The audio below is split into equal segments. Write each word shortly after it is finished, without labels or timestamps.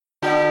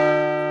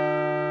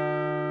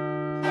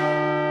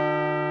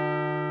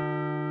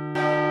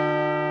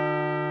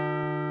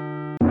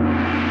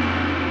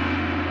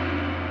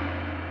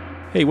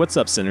Hey, what's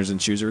up, sinners and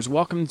choosers?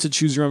 Welcome to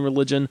Choose Your Own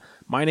Religion.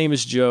 My name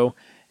is Joe,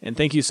 and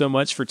thank you so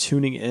much for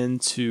tuning in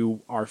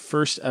to our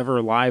first ever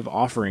live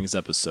offerings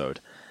episode.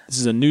 This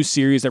is a new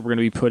series that we're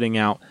going to be putting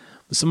out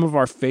with some of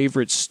our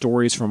favorite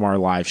stories from our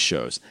live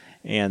shows.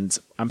 And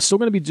I'm still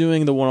going to be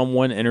doing the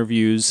one-on-one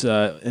interviews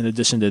in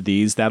addition to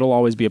these. That'll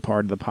always be a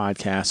part of the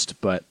podcast,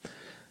 but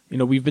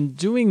we've been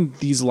doing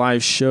these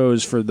live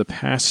shows for the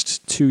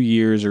past 2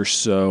 years or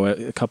so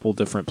at a couple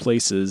different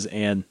places,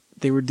 and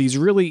they were these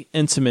really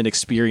intimate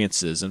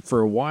experiences, and for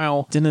a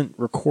while didn't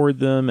record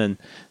them and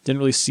didn't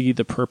really see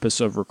the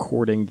purpose of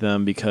recording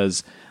them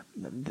because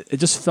it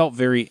just felt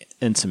very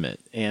intimate,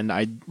 and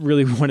I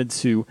really wanted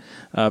to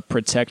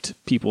protect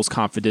people's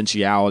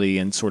confidentiality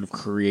and sort of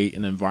create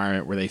an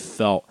environment where they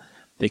felt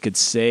they could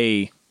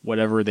say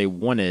whatever they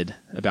wanted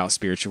about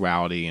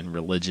spirituality and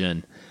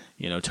religion,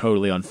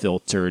 totally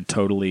unfiltered,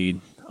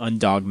 totally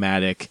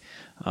undogmatic,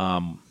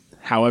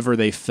 however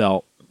they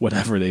felt,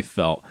 whatever they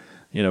felt,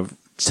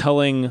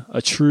 telling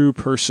a true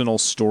personal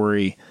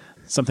story,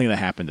 something that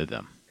happened to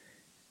them.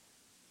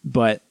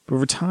 But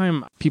over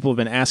time, people have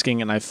been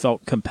asking, and I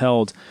felt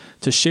compelled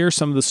to share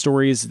some of the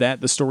stories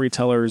that the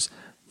storytellers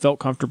felt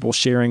comfortable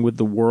sharing with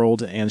the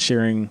world and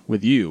sharing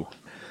with you.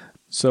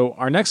 So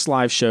our next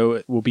live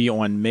show will be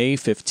on May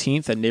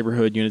 15th at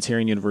Neighborhood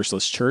Unitarian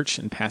Universalist Church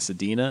in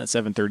Pasadena at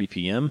 7:30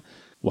 p.m.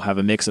 We'll have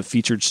a mix of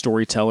featured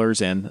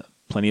storytellers and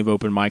plenty of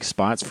open mic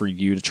spots for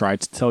you to try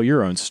to tell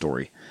your own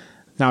story.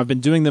 Now, I've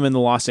been doing them in the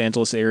Los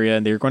Angeles area,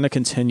 and they're going to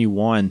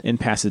continue on in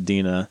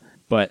Pasadena,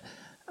 but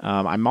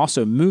I'm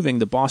also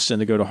moving to Boston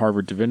to go to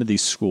Harvard Divinity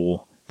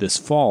School this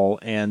fall,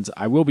 and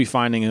I will be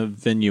finding a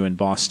venue in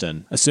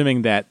Boston,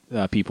 assuming that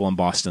people in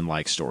Boston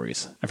like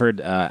stories. I've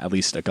heard at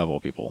least a couple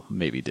of people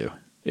maybe do.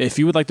 If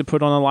you would like to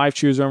put on a live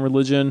Choose Your Own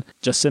Religion,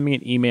 just send me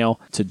an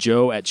email to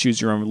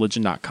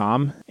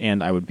joe@chooseyourownreligion.com,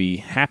 and I would be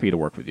happy to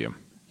work with you.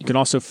 You can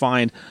also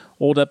find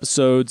old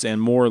episodes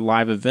and more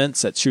live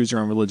events at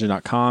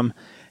chooseyourownreligion.com,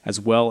 as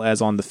well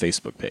as on the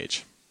Facebook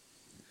page.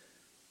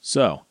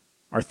 So,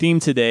 our theme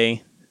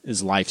today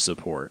is life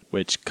support,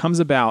 which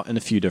comes about in a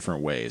few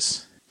different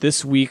ways.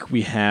 This week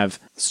we have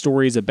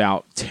stories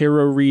about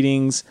tarot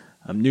readings,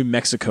 a New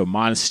Mexico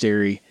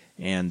monastery,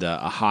 and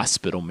a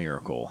hospital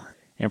miracle.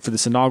 And for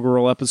this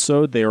inaugural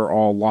episode, they are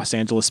all Los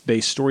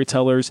Angeles-based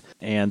storytellers,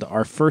 and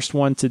our first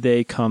one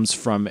today comes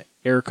from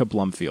Erica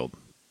Blumfield.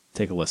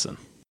 Take a listen.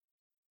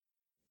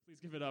 Please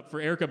give it up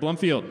for Erica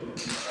Blumfield.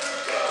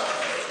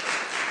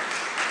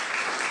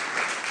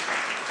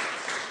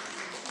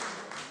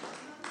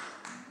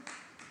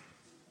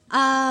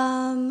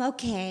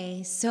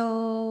 Okay,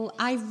 so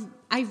I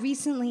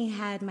recently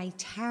had my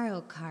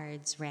tarot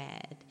cards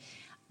read.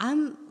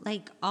 I'm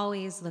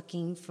always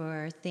looking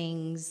for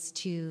things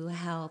to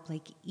help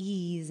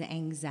ease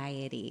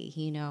anxiety,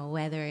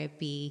 whether it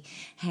be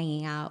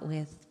hanging out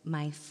with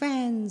my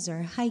friends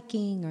or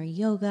hiking or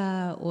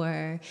yoga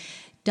or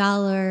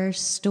dollar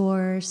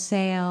store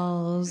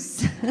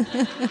sales.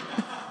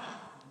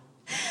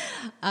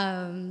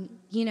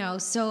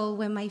 So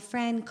when my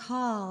friend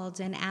called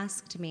and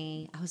asked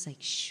me, I was like,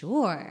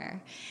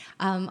 sure.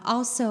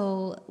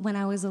 Also, when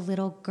I was a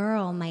little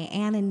girl, my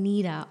Aunt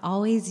Anita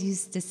always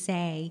used to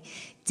say,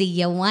 do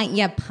you want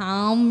your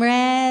palm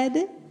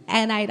read?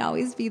 And I'd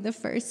always be the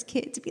first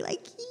kid to be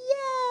like,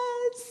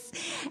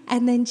 yes.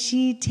 And then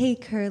she'd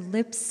take her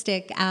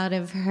lipstick out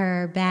of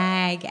her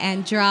bag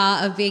and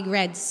draw a big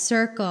red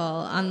circle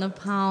on the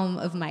palm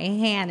of my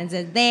hand and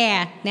said,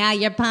 there, now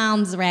your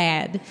palm's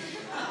red.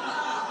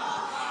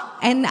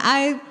 And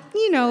I,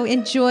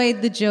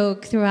 enjoyed the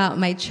joke throughout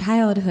my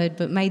childhood,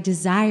 but my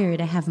desire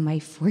to have my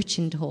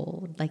fortune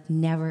told,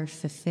 never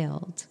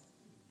fulfilled.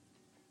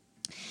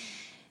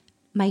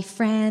 My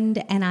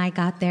friend and I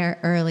got there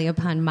early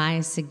upon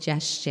my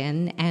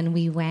suggestion, and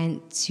we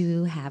went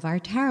to have our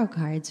tarot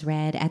cards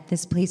read at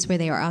this place where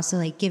they were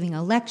also giving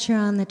a lecture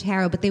on the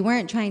tarot, but they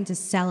weren't trying to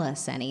sell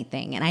us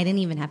anything, and I didn't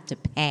even have to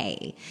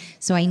pay,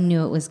 so I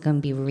knew it was going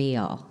to be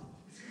real.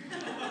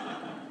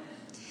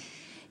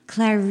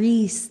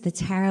 Clarice, the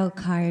tarot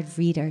card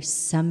reader,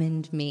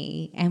 summoned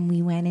me, and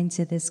we went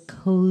into this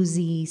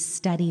cozy,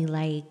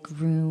 study-like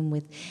room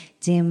with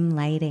dim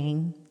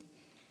lighting.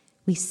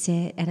 We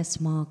sit at a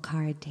small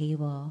card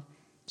table.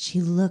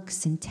 She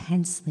looks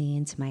intensely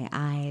into my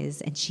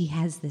eyes, and she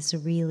has this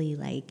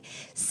really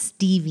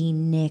Stevie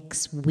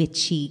Nicks,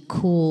 witchy,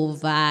 cool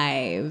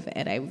vibe,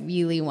 and I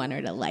really want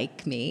her to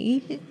like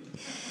me.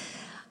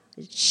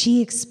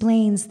 She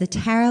explains the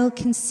tarot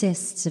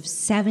consists of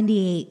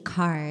 78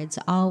 cards,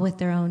 all with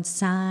their own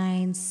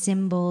signs,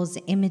 symbols,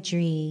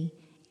 imagery,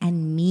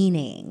 and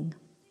meaning.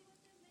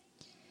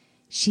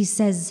 She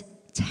says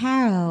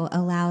tarot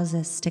allows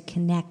us to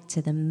connect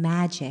to the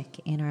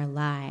magic in our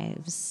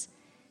lives.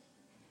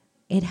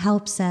 It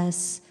helps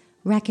us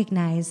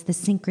recognize the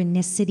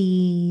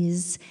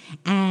synchronicities,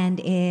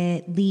 and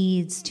it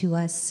leads to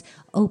us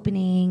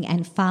opening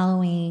and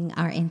following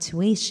our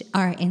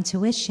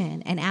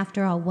intuition. And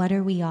after all, what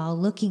are we all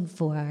looking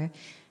for?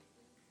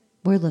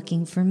 We're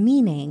looking for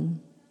meaning.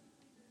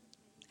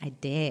 I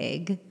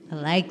dig. I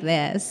like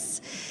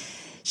this.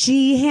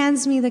 She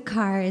hands me the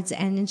cards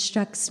and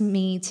instructs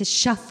me to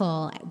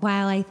shuffle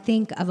while I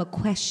think of a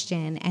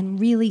question and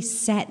really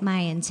set my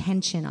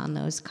intention on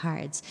those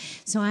cards.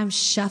 So I'm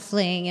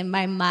shuffling and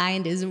my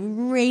mind is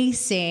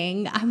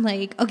racing. I'm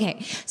like,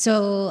 okay,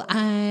 so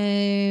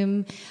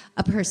I'm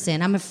a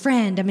person, I'm a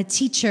friend, I'm a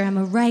teacher, I'm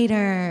a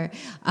writer,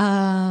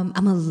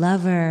 I'm a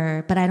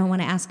lover, but I don't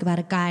want to ask about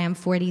a guy. I'm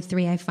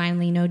 43. I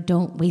finally know,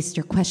 don't waste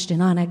your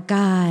question on a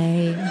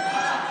guy.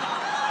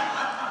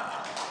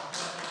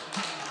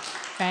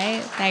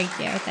 Right? Thank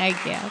you.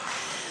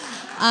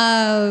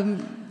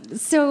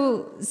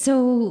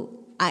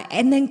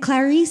 And then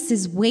Clarice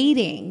is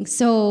waiting.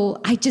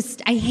 So I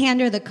hand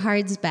her the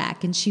cards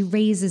back and she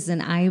raises an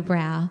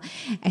eyebrow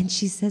and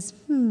she says,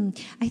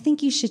 I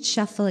think you should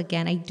shuffle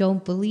again. I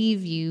don't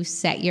believe you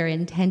set your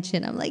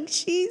intention. I'm like,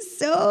 she's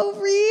so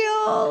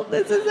real.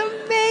 This is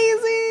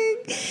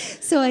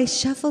amazing. So I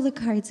shuffle the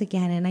cards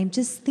again and I'm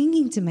just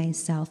thinking to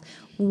myself,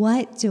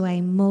 what do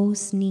I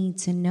most need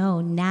to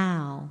know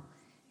now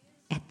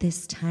at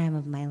this time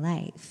of my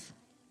life?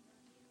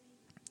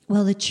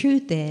 Well, the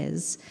truth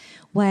is,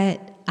 what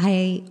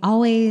I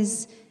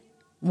always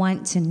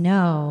want to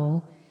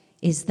know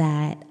is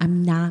that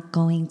I'm not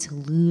going to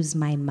lose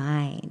my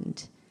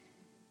mind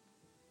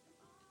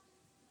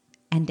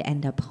and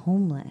end up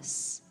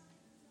homeless.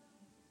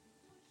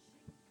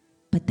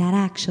 But that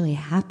actually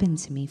happened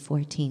to me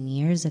 14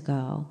 years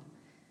ago.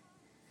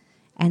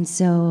 And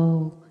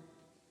so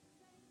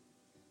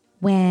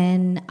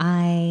when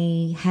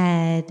I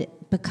had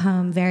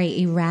become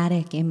very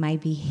erratic in my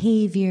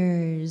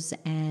behaviors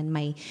and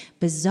my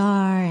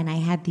bizarre, and I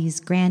had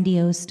these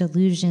grandiose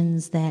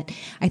delusions that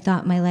I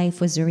thought my life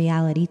was a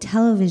reality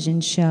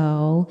television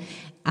show,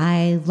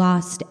 I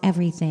lost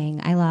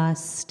everything. I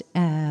lost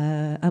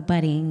a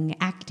budding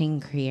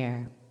acting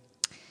career.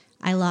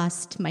 I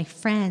lost my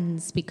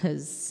friends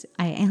because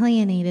I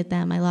alienated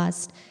them. I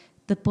lost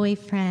the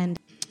boyfriend,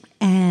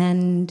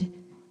 and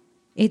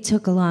it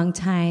took a long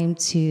time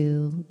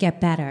to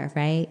get better,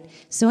 right?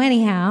 So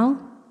anyhow,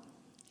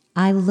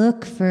 I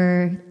look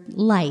for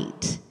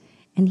light,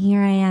 and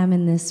here I am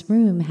in this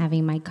room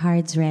having my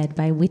cards read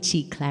by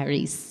witchy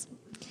Clarice.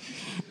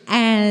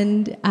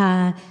 And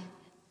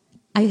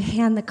I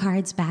hand the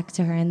cards back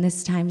to her, and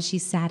this time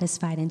she's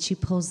satisfied, and she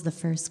pulls the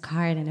first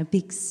card, and a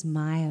big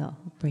smile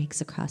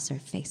breaks across her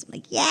face. I'm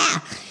like, yeah!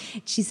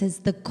 She says,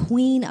 the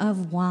Queen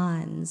of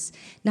Wands.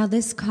 Now,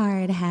 this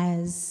card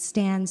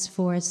stands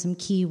for some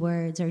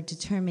keywords or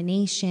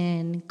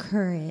determination,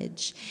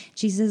 courage.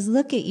 She says,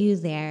 look at you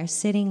there,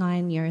 sitting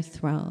on your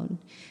throne.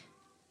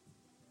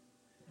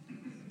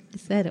 I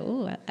said,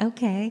 oh,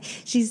 okay.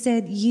 She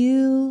said,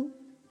 you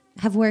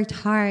have worked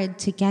hard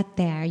to get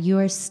there. You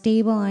are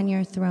stable on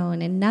your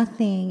throne, and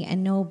nothing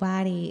and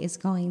nobody is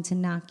going to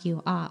knock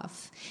you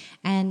off.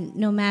 And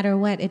no matter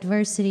what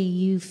adversity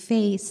you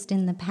faced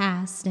in the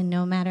past, and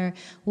no matter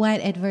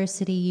what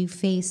adversity you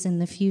face in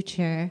the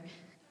future,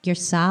 you're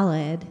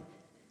solid.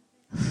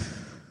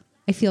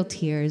 I feel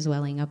tears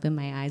welling up in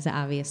my eyes.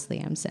 Obviously,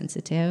 I'm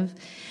sensitive.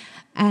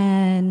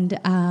 And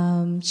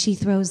she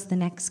throws the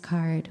next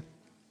card.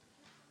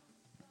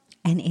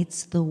 And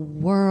it's the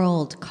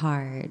world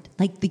card,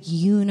 like the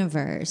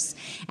universe.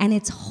 And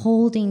it's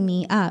holding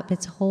me up.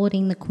 It's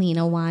holding the Queen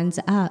of Wands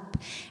up.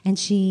 And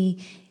she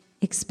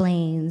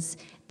explains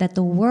that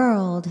the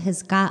world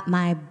has got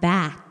my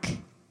back.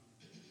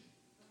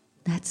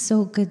 That's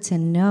so good to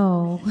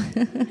know.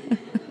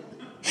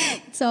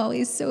 It's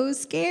always so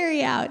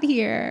scary out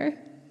here.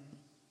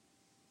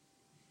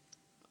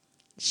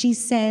 She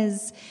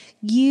says,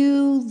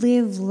 you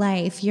live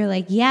life. You're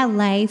like, yeah,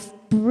 life,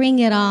 bring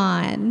it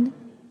on.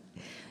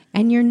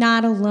 And you're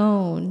not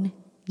alone.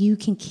 You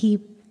can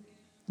keep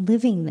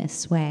living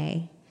this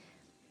way.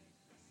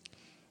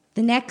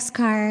 The next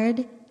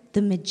card,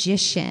 the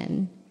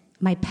Magician,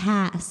 my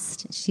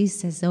past. She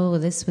says, oh,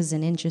 this was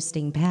an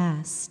interesting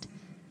past.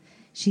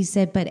 She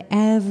said, but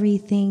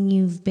everything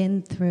you've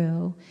been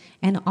through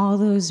and all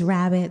those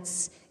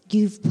rabbits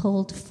you've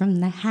pulled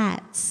from the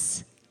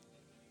hats,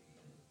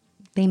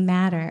 they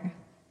matter.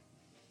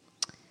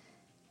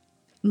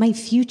 My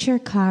future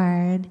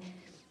card,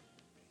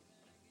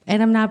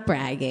 and I'm not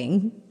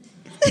bragging,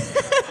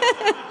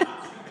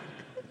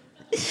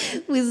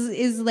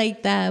 is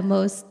like the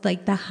most,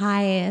 like the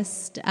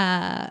highest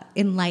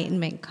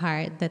enlightenment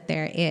card that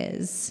there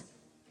is.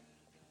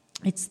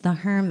 It's the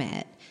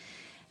Hermit.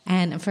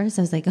 And at first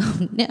I was like,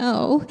 oh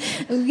no,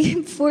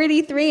 I'm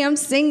 43, I'm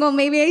single.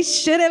 Maybe I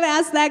should have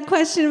asked that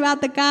question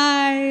about the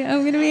guy.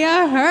 I'm going to be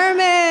a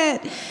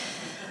hermit.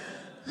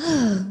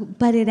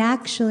 But it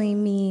actually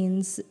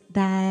means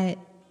that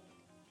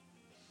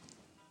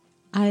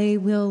I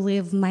will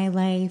live my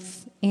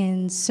life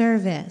in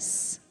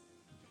service.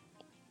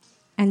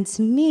 And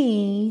to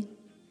me,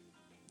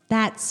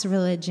 that's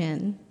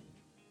religion.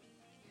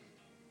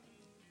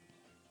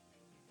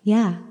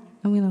 Yeah,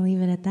 I'm going to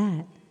leave it at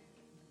that.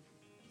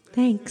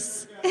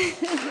 Thanks.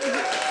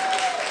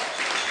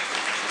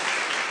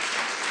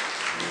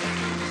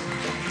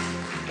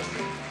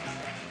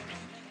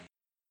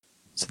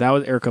 So that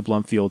was Erica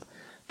Blumfield.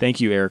 Thank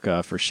you,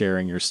 Erica, for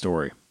sharing your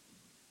story.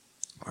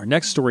 Our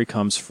next story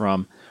comes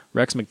from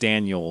Rex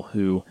McDaniel,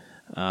 who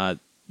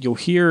you'll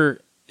hear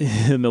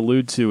him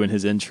allude to in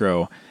his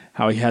intro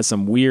how he has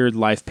some weird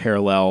life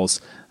parallels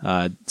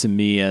to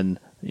me and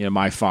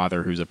my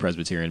father, who's a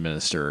Presbyterian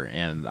minister,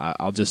 and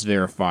I'll just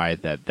verify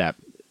that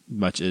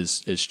much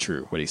is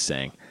true, what he's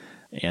saying.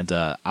 And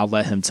I'll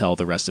let him tell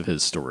the rest of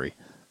his story.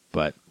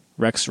 But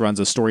Rex runs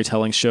a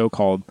storytelling show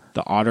called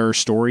the Otter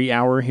Story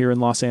Hour here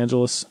in Los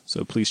Angeles,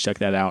 so please check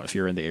that out if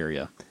you're in the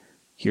area.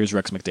 Here's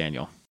Rex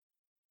McDaniel.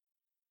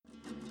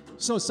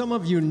 So some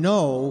of you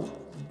know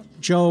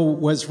Joe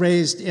was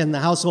raised in the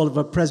household of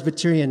a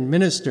Presbyterian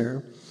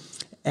minister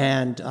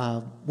and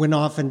went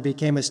off and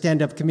became a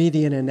stand-up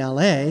comedian in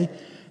L.A.,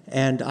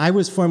 and I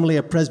was formerly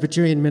a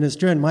Presbyterian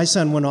minister, and my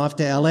son went off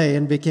to L.A.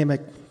 and became a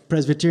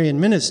Presbyterian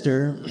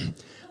minister.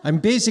 I'm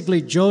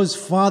basically Joe's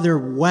father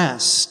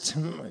West,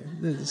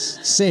 the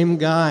same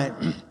guy.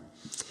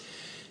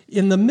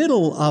 In the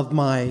middle of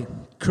my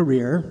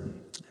career,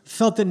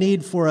 felt the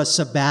need for a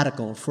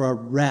sabbatical, for a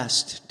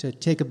rest, to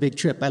take a big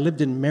trip. I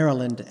lived in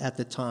Maryland at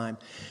the time,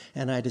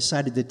 and I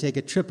decided to take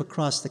a trip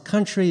across the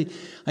country.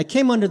 I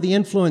came under the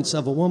influence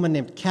of a woman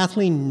named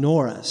Kathleen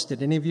Norris.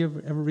 Did any of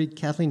you ever read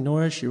Kathleen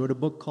Norris? She wrote a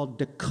book called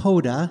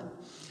Dakota,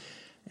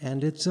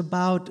 and it's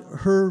about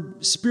her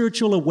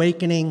spiritual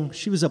awakening.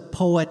 She was a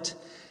poet.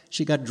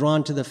 She got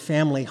drawn to the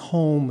family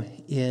home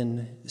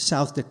in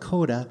South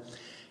Dakota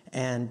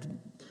and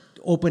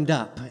opened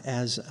up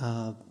as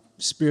a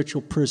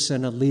spiritual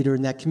person, a leader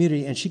in that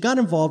community. And she got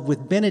involved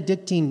with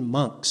Benedictine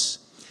monks.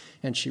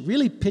 And she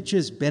really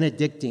pitches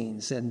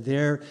Benedictines and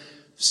their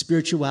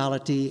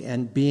spirituality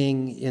and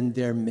being in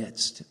their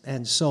midst.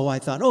 And so I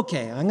thought,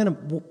 okay,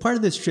 part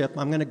of this trip,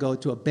 I'm going to go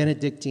to a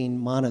Benedictine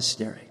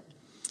monastery.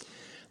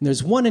 And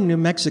there's one in New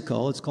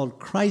Mexico. It's called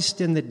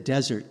Christ in the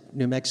Desert,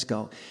 New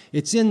Mexico.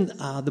 It's in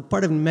the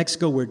part of New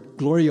Mexico where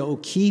Gloria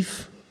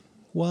O'Keeffe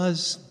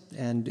was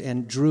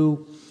and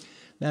drew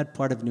that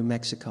part of New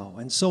Mexico.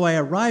 And so I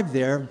arrived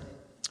there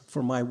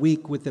for my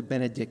week with the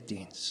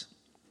Benedictines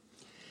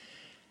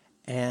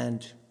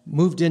and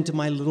moved into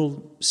my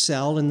little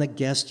cell in the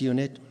guest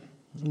unit.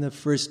 And the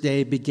first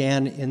day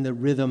began in the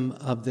rhythm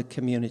of the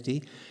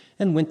community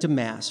and went to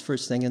Mass.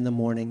 First thing in the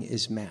morning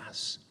is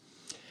Mass.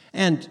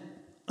 And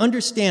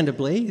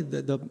understandably,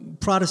 the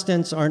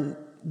Protestants aren't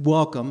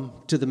welcome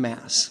to the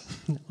Mass,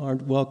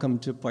 aren't welcome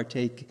to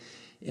partake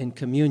in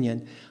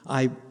communion.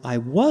 I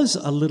was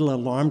a little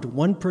alarmed.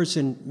 One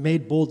person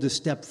made bold to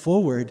step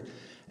forward,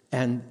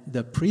 and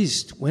the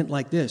priest went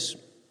like this.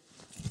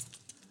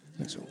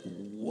 I said,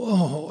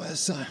 whoa,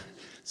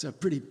 that's a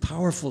pretty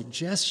powerful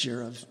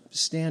gesture of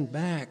stand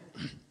back.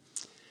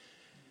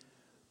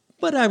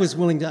 But I was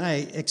willing to,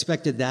 I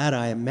expected that,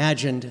 I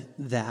imagined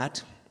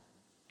that.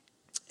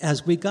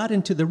 As we got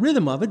into the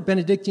rhythm of it,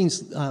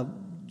 Benedictines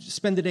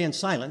spend the day in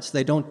silence.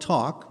 They don't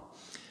talk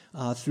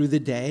through the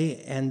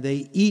day, and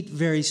they eat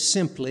very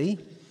simply.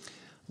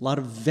 A lot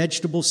of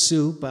vegetable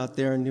soup out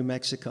there in New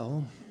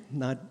Mexico,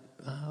 not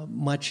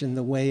much in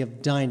the way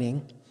of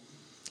dining.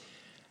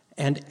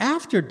 And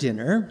after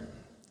dinner,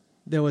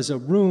 there was a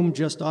room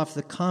just off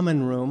the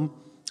common room,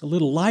 a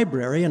little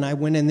library, and I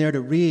went in there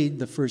to read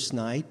the first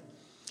night.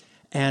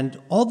 And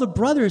all the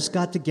brothers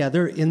got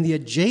together in the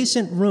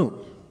adjacent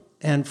room.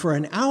 And for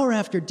an hour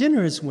after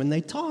dinner is when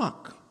they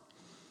talk.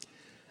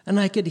 And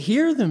I could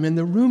hear them in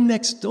the room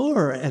next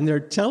door, and they're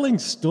telling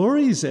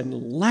stories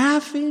and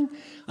laughing.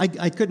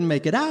 I couldn't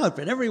make it out,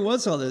 but every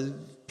once in a while the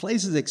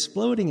place is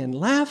exploding in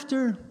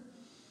laughter.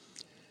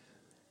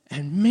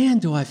 And man,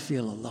 do I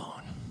feel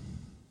alone.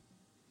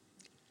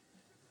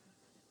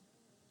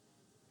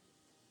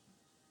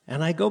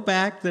 And I go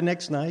back the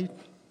next night,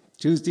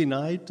 Tuesday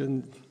night,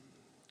 and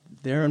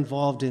they're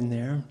involved in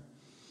there.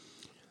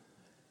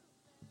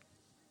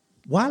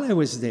 While I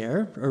was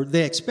there, or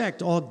they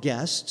expect all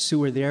guests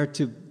who are there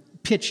to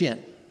pitch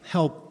in,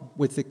 help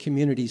with the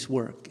community's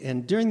work.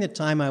 And during the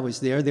time I was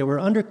there, they were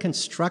under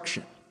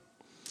construction.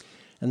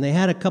 And they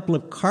had a couple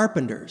of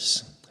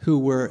carpenters who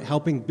were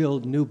helping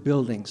build new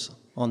buildings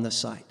on the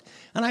site.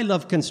 And I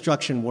love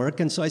construction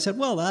work, and so I said,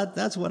 well,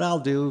 that's what I'll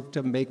do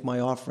to make my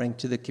offering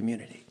to the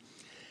community.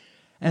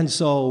 And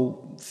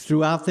so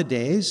throughout the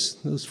days,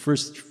 those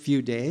first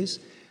few days,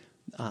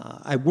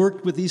 I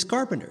worked with these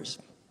carpenters,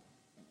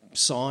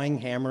 sawing,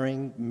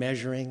 hammering,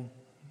 measuring,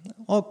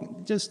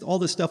 all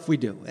the stuff we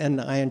do. And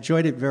I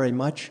enjoyed it very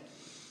much.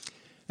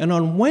 And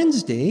on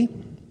Wednesday,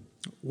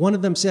 one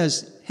of them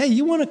says, hey,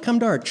 you want to come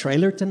to our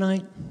trailer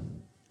tonight?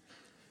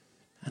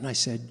 And I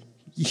said,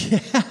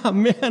 yeah,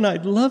 man,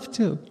 I'd love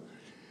to.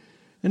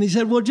 And he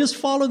said, well, just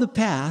follow the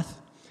path,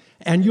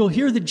 and you'll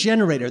hear the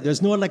generator.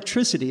 There's no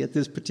electricity at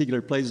this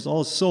particular place. It's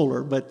all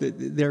solar, but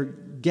they're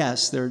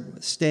guests. They're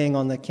staying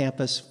on the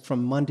campus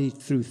from Monday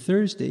through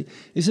Thursday.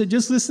 He said,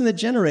 just listen to the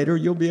generator.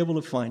 You'll be able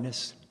to find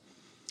us.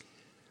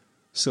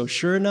 So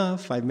sure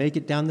enough, I make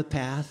it down the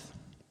path.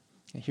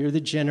 I hear the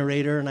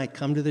generator, and I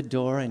come to the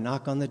door. I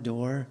knock on the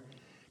door.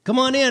 Come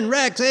on in,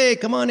 Rex. Hey,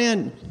 come on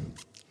in.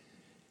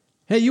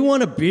 Hey, you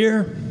want a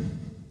beer?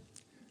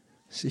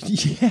 said,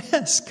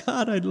 yes,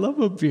 God, I'd love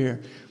a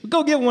beer. Well,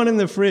 go get one in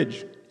the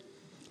fridge.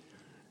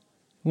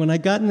 When I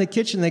got in the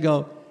kitchen, they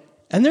go,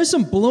 and there's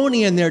some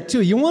bologna in there,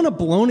 too. You want a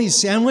bologna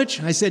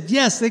sandwich? I said,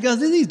 yes. They go,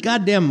 these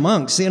goddamn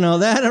monks, I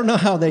don't know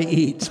how they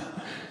eat.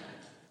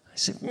 I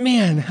said,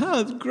 man,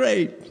 how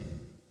great.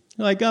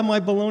 So I got my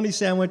bologna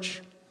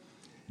sandwich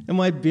and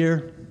my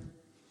beer,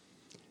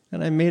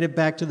 and I made it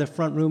back to the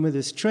front room of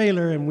this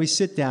trailer, and we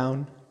sit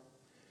down.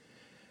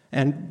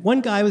 And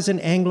one guy was an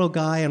Anglo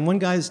guy, and one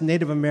guy was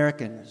Native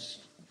American, his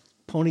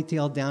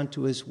ponytail down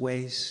to his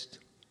waist.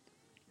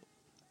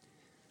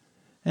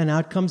 And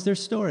out comes their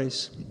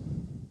stories.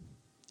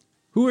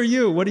 Who are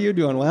you? What are you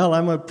doing? Well,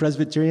 I'm a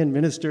Presbyterian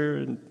minister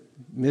in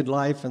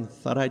midlife and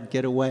thought I'd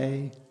get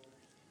away.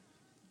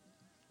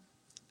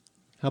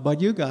 How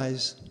about you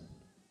guys?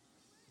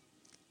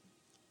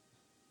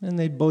 And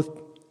they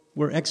both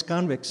were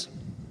ex-convicts.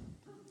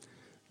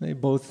 They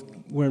both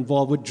were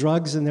involved with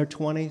drugs in their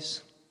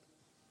 20s,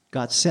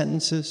 got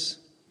sentences,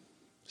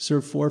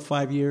 served 4 or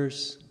 5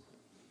 years,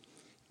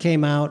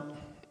 came out.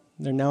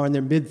 They're now in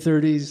their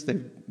mid-30s.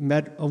 They've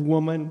met a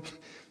woman.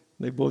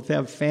 They both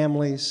have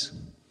families.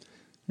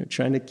 They're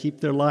trying to keep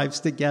their lives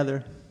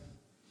together.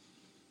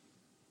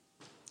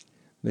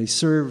 They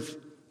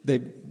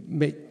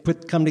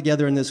come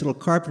together in this little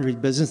carpentry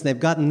business. And they've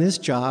gotten this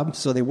job,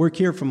 so they work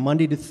here from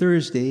Monday to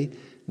Thursday.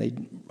 They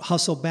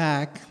hustle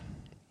back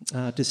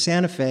to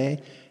Santa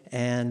Fe,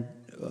 and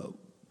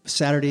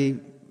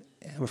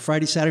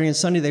Friday, Saturday, and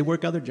Sunday, they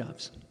work other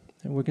jobs.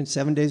 They're working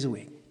 7 days a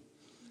week.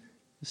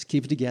 Just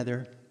keep it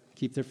together,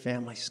 keep their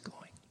families going.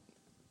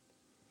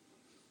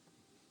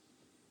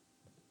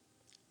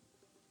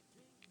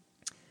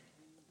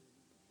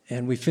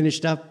 And we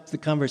finished up the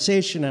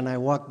conversation, and I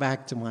walked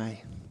back to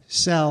my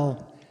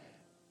cell,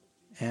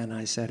 and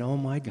I said, oh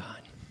my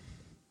God,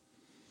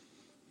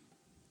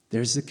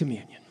 there's the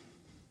communion.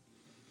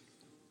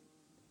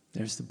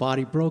 There's the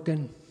body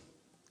broken,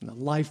 and the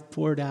life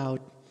poured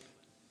out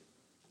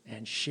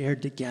and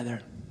shared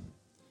together.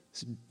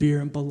 It's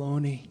beer and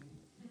bologna.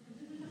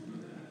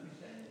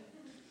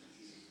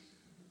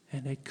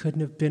 And it couldn't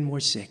have been more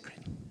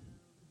sacred.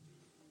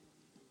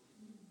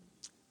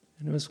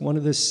 And it was one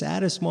of the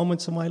saddest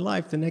moments of my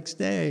life. The next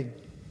day,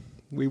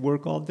 we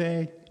work all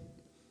day.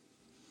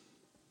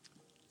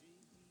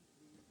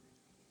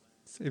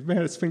 Say,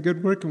 man, it's been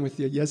good working with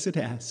you. Yes, it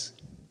has.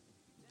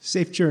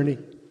 Safe journey.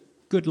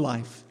 Good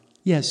life.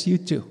 Yes, you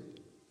too.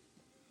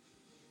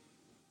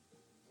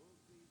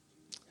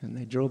 And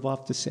they drove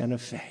off to Santa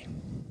Fe.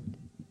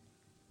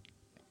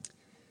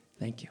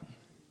 Thank you.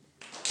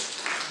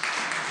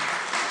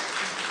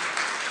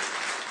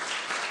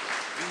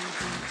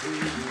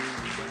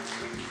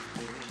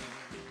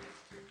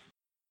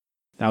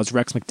 That was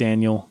Rex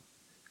McDaniel.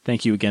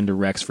 Thank you again to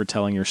Rex for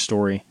telling your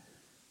story.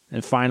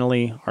 And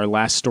finally, our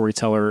last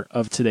storyteller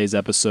of today's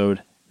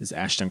episode is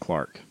Ashton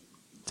Clarke.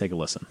 Take a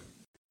listen.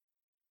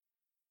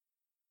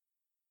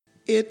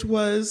 It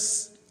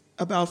was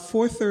about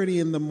 4:30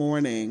 in the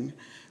morning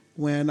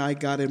when I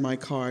got in my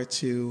car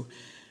to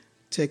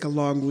take a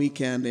long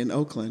weekend in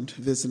Oakland,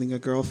 visiting a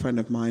girlfriend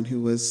of mine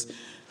who was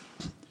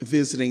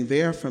visiting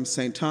there from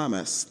St.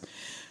 Thomas.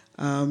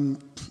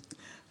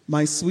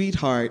 My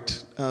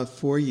sweetheart of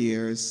 4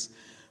 years,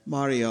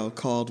 Mario,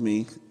 called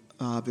me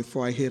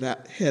before I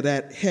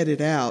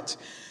headed out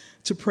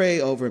to pray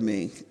over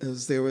me,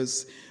 as there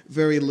was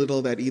very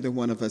little that either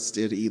one of us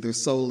did, either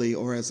solely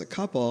or as a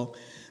couple,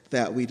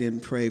 that we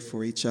didn't pray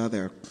for each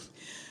other.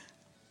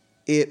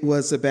 It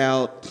was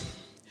about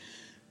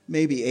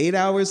maybe 8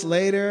 hours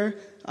later,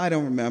 I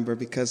don't remember,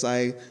 because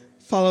I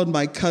followed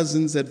my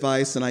cousin's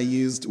advice and I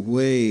used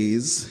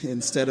Waze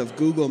instead of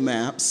Google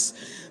Maps.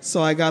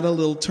 So I got a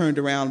little turned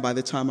around by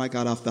the time I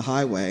got off the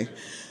highway.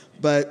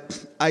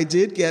 But I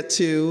did get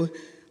to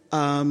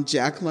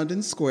Jack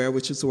London Square,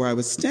 which is where I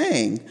was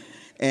staying.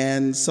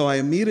 And so I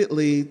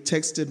immediately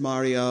texted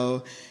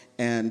Mario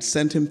and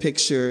sent him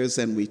pictures,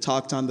 and we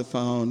talked on the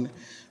phone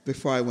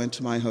before I went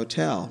to my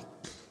hotel.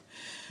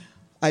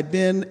 I'd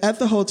been at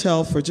the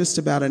hotel for just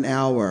about an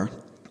hour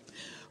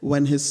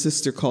when his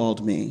sister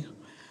called me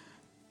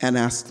and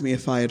asked me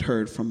if I had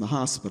heard from the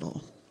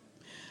hospital.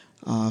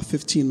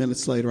 15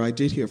 minutes later, I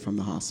did hear from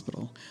the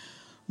hospital.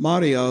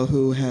 Mario,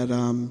 who had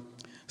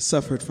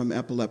suffered from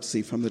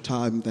epilepsy from the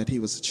time that he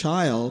was a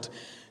child,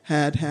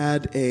 had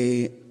had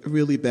a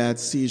really bad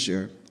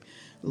seizure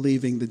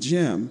leaving the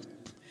gym.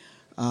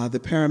 The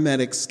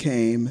paramedics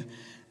came.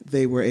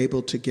 They were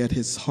able to get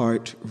his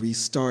heart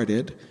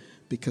restarted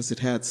because it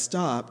had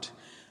stopped,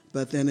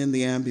 but then in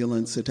the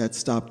ambulance it had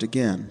stopped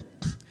again,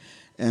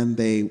 and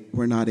they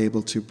were not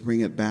able to bring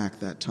it back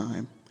that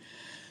time.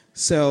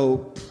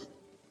 So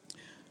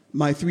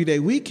my 3-day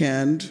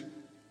weekend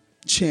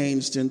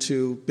changed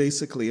into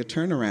basically a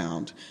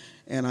turnaround,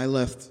 and I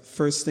left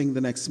first thing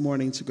the next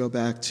morning to go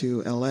back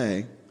to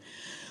LA.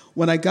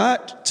 When I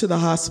got to the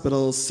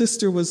hospital, his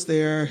sister was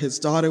there, his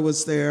daughter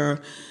was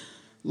there,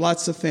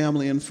 lots of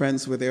family and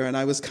friends were there, and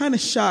I was kind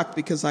of shocked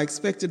because I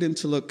expected him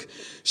to look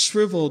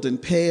shriveled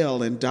and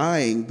pale and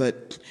dying,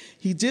 but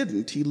he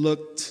didn't. He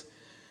looked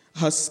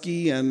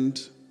husky and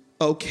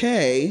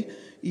okay,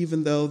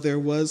 even though there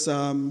was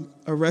a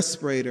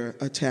respirator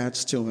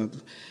attached to him.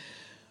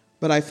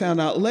 But I found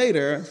out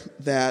later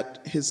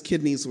that his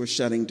kidneys were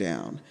shutting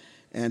down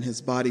and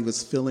his body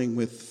was filling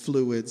with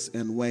fluids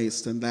and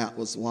waste, and that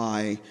was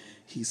why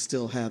he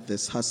still had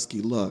this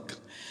husky look.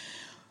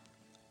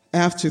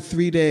 After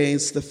 3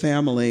 days, the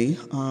family,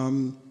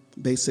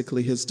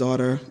 basically his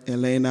daughter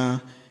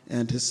Elena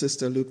and his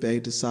sister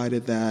Lupe,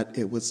 decided that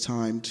it was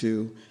time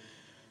to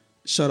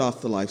shut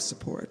off the life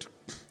support.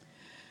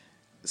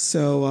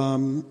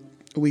 So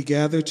we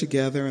gathered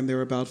together, and there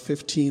were about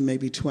 15,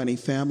 maybe 20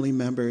 family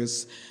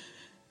members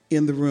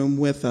in the room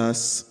with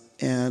us,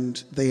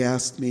 and they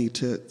asked me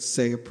to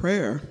say a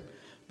prayer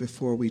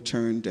before we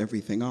turned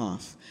everything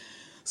off.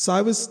 So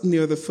I was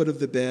near the foot of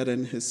the bed,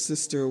 and his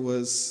sister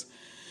was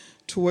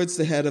towards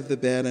the head of the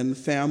bed, and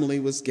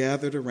family was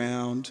gathered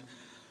around,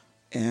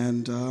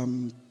 and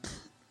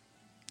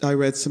I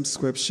read some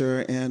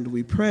scripture, and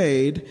we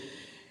prayed.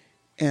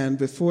 And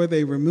before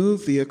they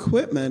removed the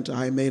equipment,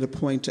 I made a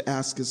point to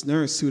ask his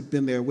nurse, who had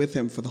been there with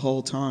him for the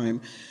whole time,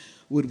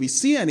 would we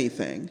see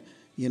anything?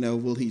 You know,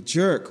 will he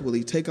jerk? Will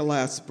he take a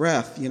last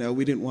breath? You know,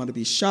 we didn't want to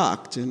be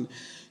shocked. And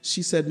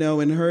she said no,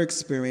 in her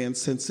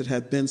experience, since it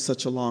had been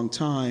such a long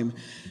time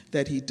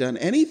that he'd done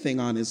anything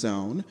on his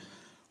own,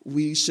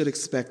 we should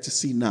expect to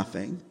see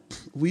nothing.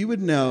 We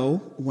would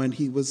know when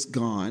he was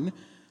gone,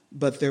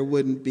 but there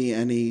wouldn't be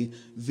any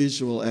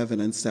visual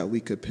evidence that we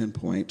could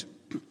pinpoint.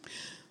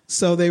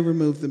 So they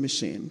removed the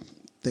machine.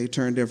 They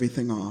turned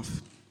everything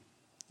off.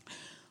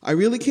 I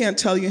really can't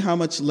tell you how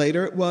much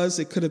later it was.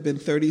 It could have been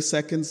 30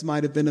 seconds,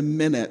 might have been a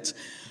minute.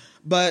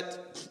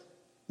 But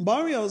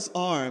Mario's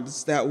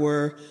arms that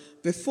were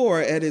before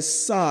at his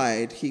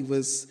side, he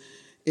was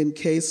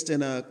encased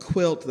in a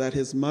quilt that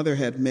his mother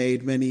had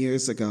made many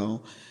years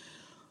ago.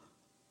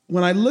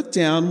 When I looked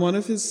down, one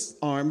of his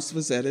arms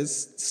was at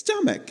his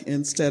stomach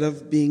instead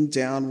of being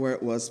down where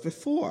it was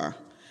before.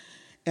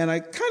 And I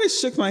kind of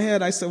shook my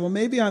head. I said, well,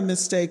 maybe I'm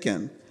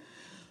mistaken.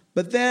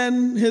 But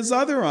then his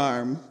other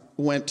arm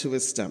went to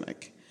his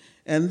stomach.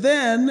 And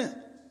then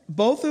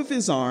both of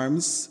his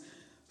arms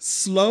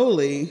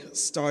slowly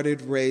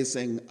started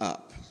raising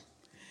up.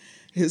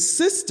 His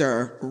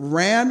sister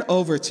ran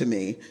over to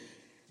me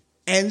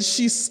and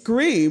she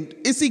screamed,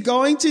 "Is he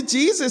going to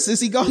Jesus? Is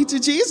he going to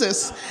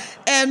Jesus?"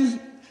 And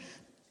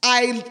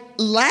I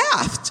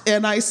laughed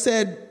and I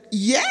said,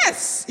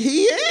 "Yes,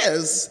 he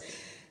is."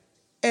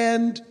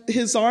 And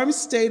his arms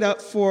stayed up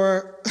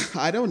for,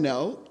 I don't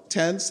know,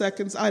 10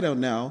 seconds, I don't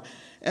know.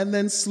 And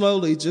then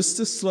slowly, just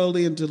as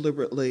slowly and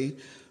deliberately,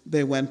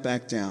 they went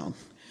back down.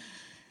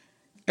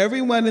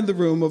 Everyone in the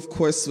room, of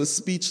course, was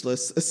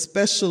speechless,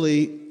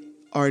 especially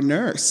our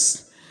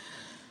nurse.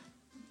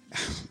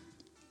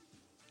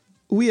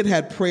 We had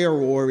had prayer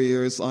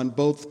warriors on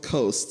both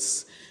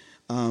coasts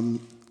in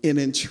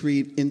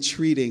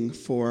entreating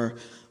for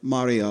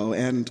Mario.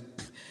 And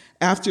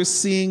after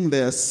seeing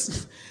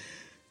this,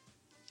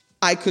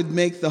 I could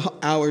make the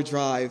hour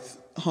drive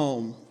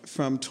home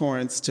from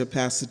Torrance to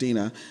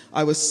Pasadena.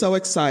 I was so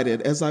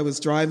excited. As I was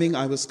driving,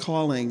 I was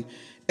calling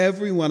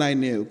everyone I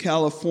knew,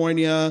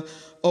 California,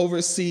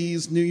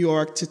 overseas, New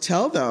York, to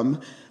tell them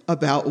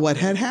about what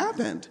had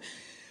happened.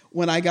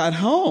 When I got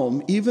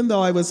home, even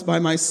though I was by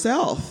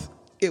myself,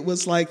 it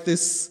was like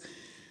this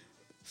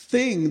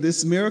thing,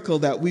 this miracle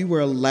that we were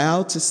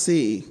allowed to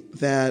see,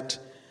 that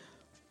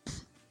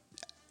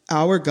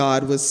our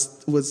God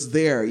was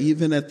there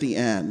even at the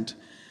end.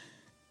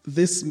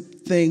 This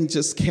thing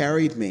just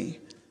carried me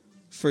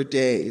for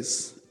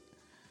days.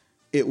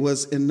 It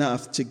was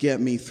enough to get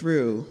me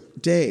through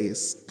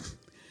days.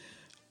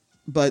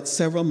 But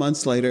several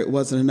months later, it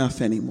wasn't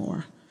enough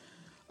anymore.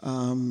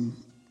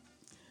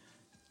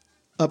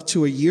 Up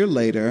to a year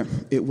later,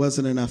 it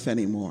wasn't enough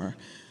anymore.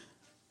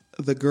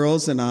 The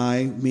girls and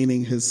I,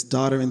 meaning his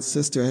daughter and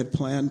sister, had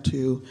planned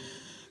to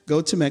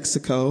go to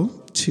Mexico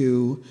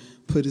to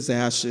put his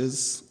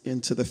ashes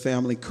into the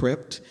family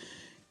crypt,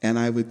 and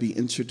I would be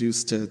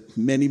introduced to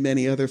many,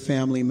 many other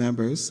family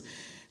members.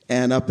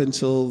 And up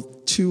until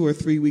 2 or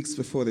 3 weeks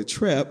before the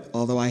trip,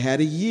 although I had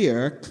a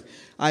year,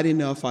 I didn't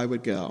know if I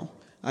would go.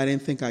 I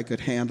didn't think I could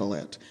handle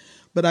it.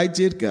 But I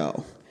did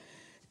go.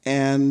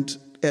 And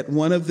at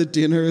one of the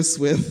dinners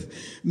with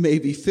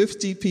maybe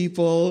 50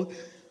 people,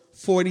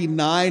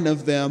 49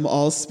 of them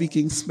all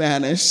speaking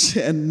Spanish,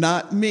 and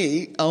not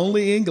me,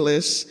 only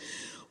English,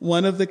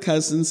 one of the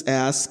cousins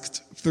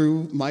asked,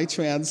 through my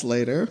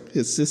translator,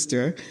 his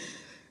sister,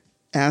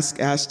 asked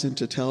Ashton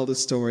to tell the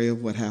story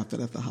of what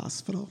happened at the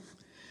hospital.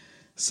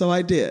 So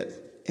I did,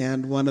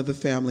 and one of the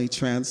family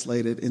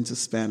translated into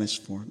Spanish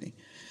for me.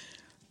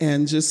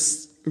 And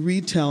just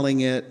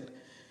retelling it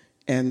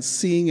and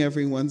seeing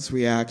everyone's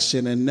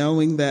reaction and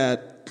knowing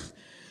that,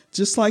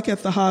 just like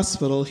at the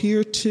hospital,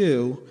 here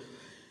too,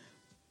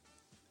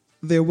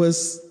 there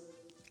was,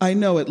 I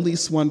know, at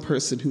least one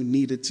person who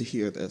needed to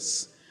hear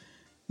this.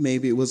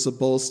 Maybe it was a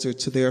bolster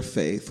to their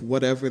faith,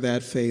 whatever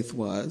that faith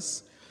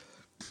was.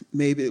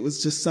 Maybe it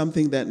was just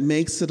something that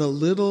makes it a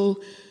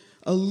little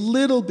a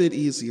little bit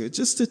easier,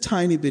 just a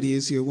tiny bit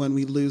easier when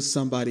we lose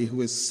somebody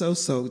who is so,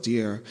 so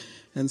dear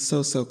and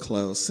so, so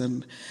close.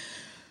 And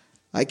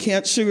I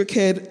can't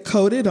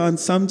sugarcoat it. On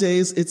some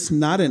days, it's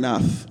not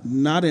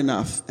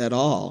enough at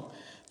all.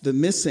 The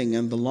missing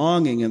and the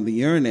longing and the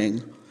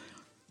yearning,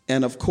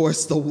 and of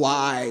course the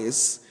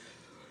whys.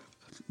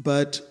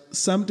 But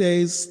some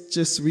days,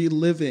 just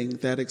reliving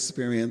that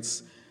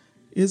experience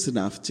is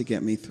enough to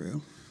get me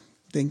through.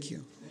 Thank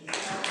you.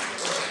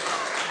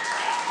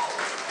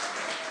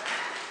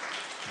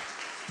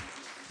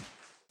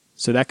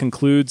 So that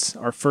concludes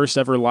our first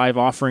ever live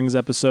offerings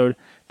episode.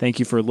 Thank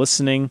you for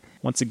listening.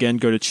 Once again,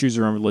 go to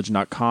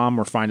chooseyourownreligion.com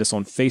or find us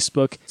on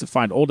Facebook to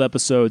find old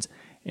episodes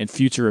and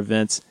future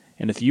events.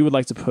 And if you would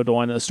like to put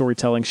on a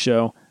storytelling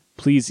show,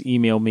 please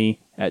email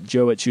me at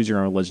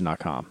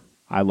joe@chooseyourownreligion.com.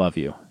 I love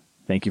you.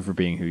 Thank you for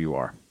being who you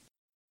are.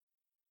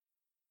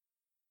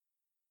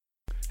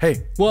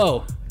 Hey,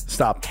 Whoa.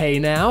 stop. Hey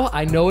now,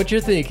 I know what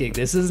you're thinking.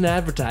 This is an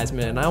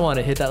advertisement, and I want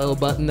to hit that little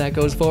button that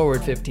goes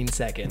forward 15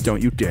 seconds.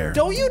 Don't you dare.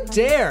 Don't you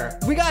dare!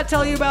 We gotta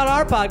tell you about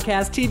our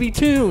podcast, TV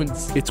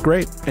Tunes. It's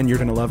great, and you're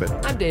going to love it.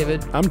 I'm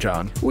David. I'm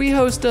John. We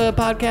host a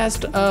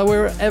podcast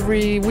where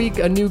every week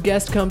a new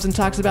guest comes and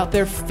talks about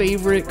their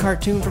favorite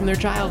cartoon from their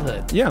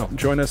childhood. Yeah,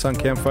 join us on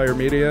Campfire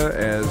Media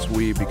as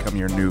we become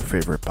your new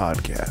favorite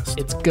podcast.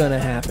 It's gonna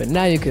happen.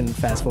 Now you can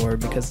fast forward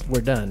because we're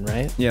done,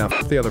 right? Yeah,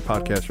 the other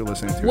podcast you're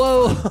listening to.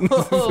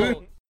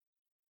 Whoa!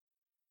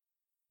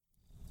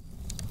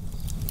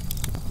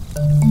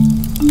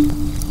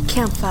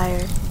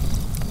 Campfire.